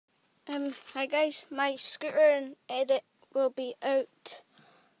Hi guys, my scooter and edit will be out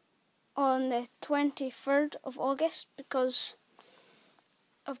on the 23rd of August because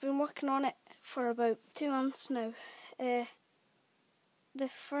I've been working on it for about 2 months now. The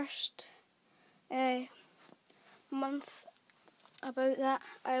first month about that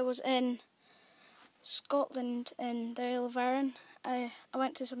I was in Scotland in the Isle of Arran. I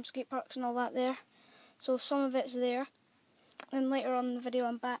went to some skate parks and all that there, so some of it's there. And later on in the video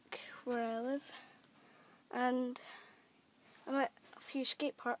I'm back where I live and I'm at a few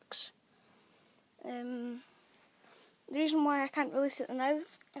skate parks. The reason why I can't release it now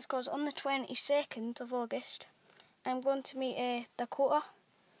is because on the 22nd of August I'm going to meet Dakota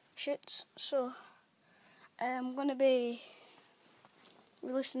Shoots, so I'm going to be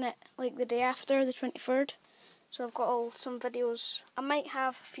releasing it like the day after, the 23rd. So I've got some videos. I might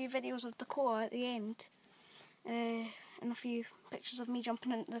have a few videos of Dakota at the end. And a few pictures of me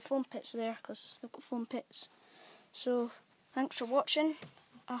jumping into the foam pits there because they've got foam pits. So thanks for watching.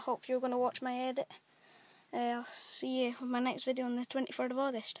 I hope you're going to watch my edit. I'll see you with my next video on the 23rd of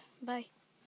August. Bye.